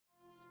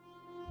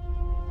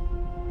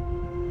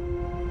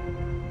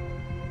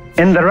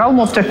In the realm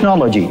of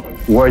technology,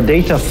 where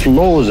data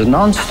flows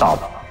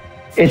non-stop,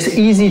 it's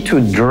easy to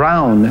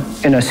drown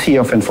in a sea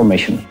of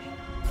information.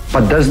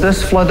 But does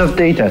this flood of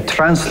data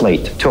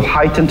translate to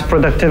heightened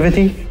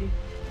productivity?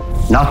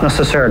 Not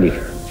necessarily.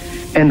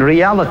 In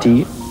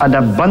reality, an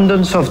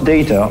abundance of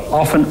data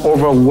often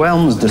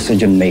overwhelms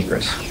decision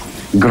makers,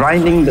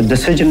 grinding the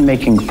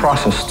decision-making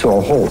process to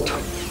a halt.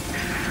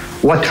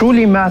 What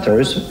truly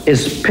matters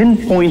is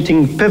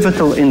pinpointing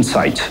pivotal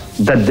insights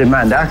that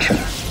demand action.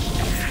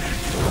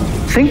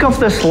 Think of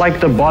this like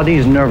the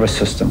body's nervous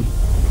system.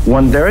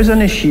 When there is an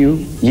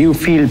issue, you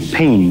feel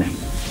pain,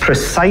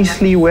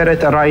 precisely where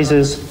it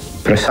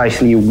arises,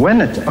 precisely when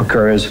it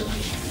occurs,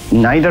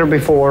 neither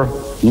before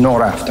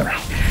nor after.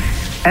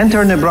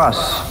 Enter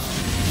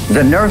Nebras,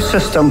 the nerve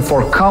system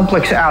for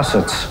complex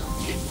assets.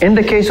 In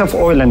the case of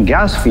oil and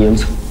gas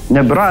fields,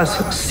 Nebras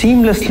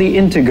seamlessly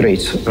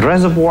integrates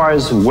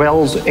reservoirs,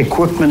 wells,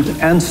 equipment,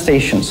 and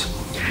stations.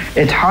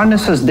 It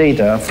harnesses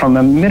data from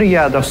a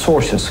myriad of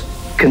sources,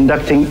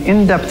 conducting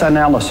in-depth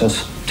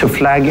analysis to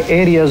flag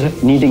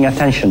areas needing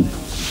attention,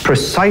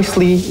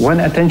 precisely when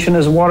attention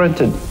is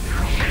warranted.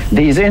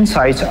 These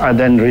insights are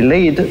then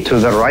relayed to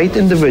the right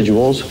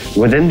individuals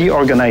within the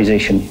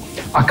organization,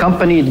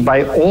 accompanied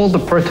by all the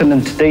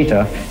pertinent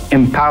data,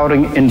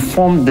 empowering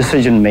informed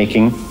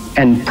decision-making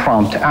and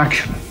prompt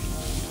action.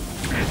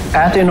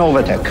 At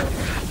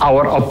iNNOVATEQ,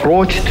 our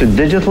approach to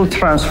digital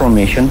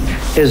transformation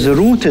is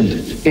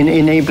rooted in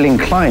enabling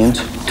clients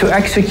to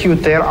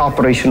execute their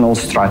operational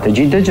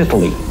strategy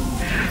digitally.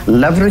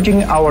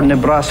 Leveraging our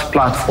Nebras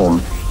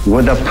platform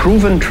with a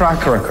proven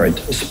track record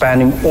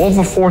spanning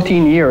over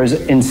 14 years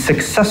in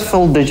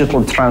successful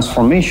digital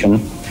transformation,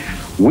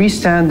 we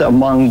stand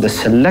among the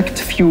select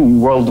few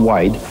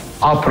worldwide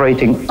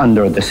operating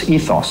under this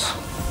ethos.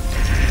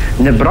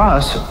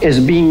 Nebras is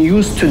being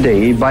used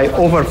today by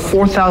over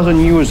 4,000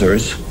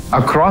 users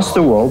across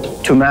the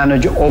world to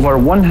manage over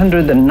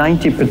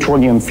 190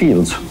 petroleum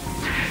fields.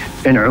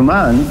 In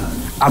Oman,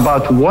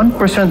 about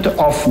 1%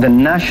 of the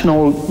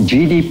national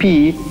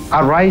GDP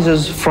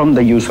arises from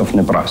the use of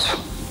Nebras.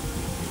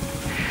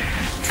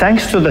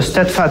 Thanks to the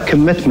steadfast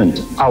commitment,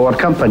 our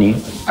company,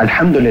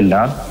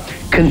 Alhamdulillah,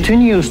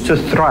 continues to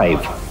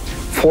thrive,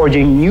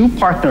 forging new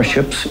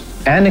partnerships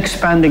and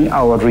expanding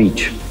our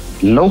reach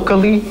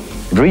locally,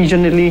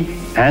 regionally,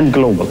 and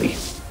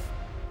globally.